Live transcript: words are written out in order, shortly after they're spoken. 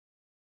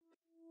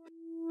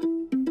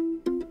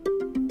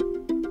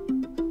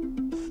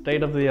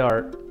state of the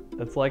art.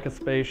 It's like a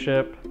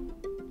spaceship.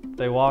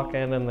 They walk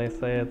in and they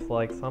say it's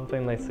like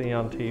something they see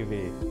on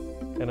TV,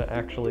 and it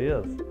actually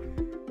is.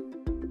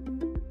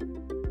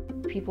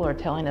 People are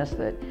telling us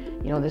that,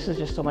 this is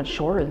just so much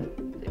shorter.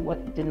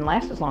 What didn't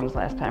last as long as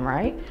last time,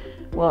 right?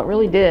 Well, it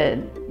really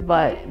did,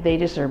 but they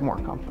just are more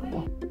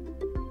comfortable.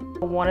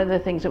 One of the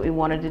things that we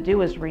wanted to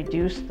do is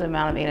reduce the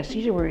amount of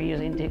anesthesia we were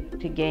using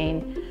to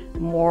gain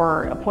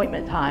more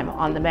appointment time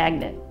on the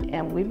magnet,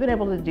 and we've been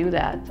able to do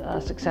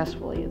that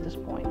successfully at this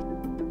point.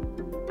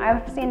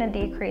 I've seen a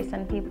decrease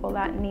in people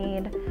that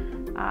need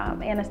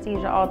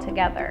anesthesia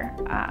altogether.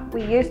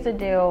 We used to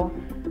do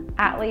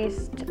at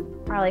least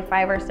probably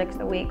 5 or 6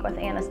 a week with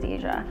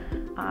anesthesia.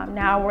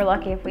 Now we're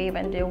lucky if we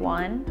even do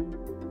 1.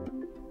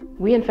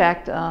 We in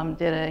fact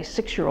did a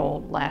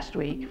 6-year-old last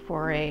week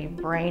for a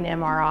brain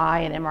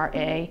MRI and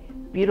MRA,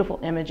 beautiful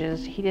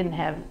images. He didn't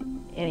have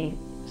any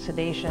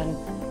sedation,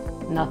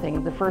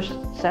 nothing. The first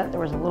set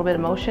there was a little bit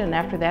of motion, and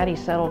after that he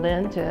settled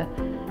into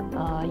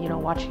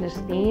watching his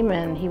theme,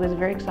 and he was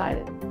very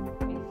excited.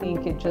 I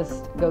think it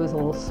just goes a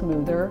little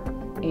smoother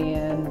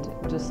and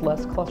just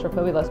less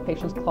claustrophobia, less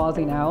patients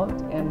clawing out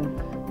and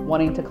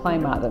wanting to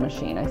climb out of the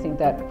machine. I think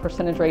that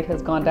percentage rate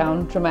has gone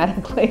down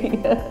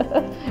dramatically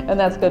and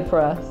that's good for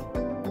us.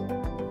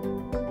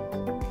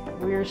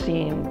 We're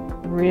seeing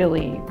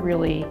really,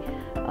 really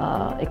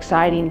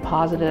exciting,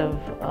 positive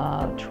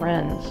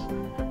trends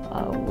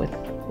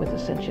with the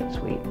Sentient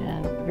Suite,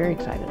 and very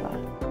excited about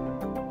it.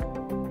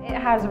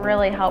 It has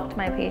really helped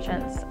my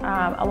patients.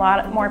 A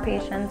lot more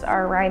patients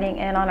are writing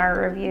in on our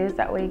reviews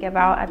that we give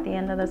out at the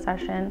end of the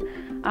session.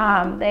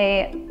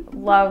 They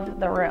love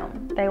the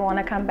room. They want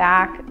to come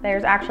back.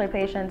 There's actually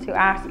patients who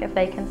ask if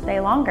they can stay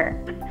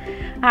longer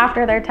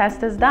after their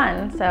test is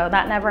done. So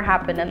that never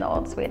happened in the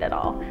old suite at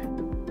all.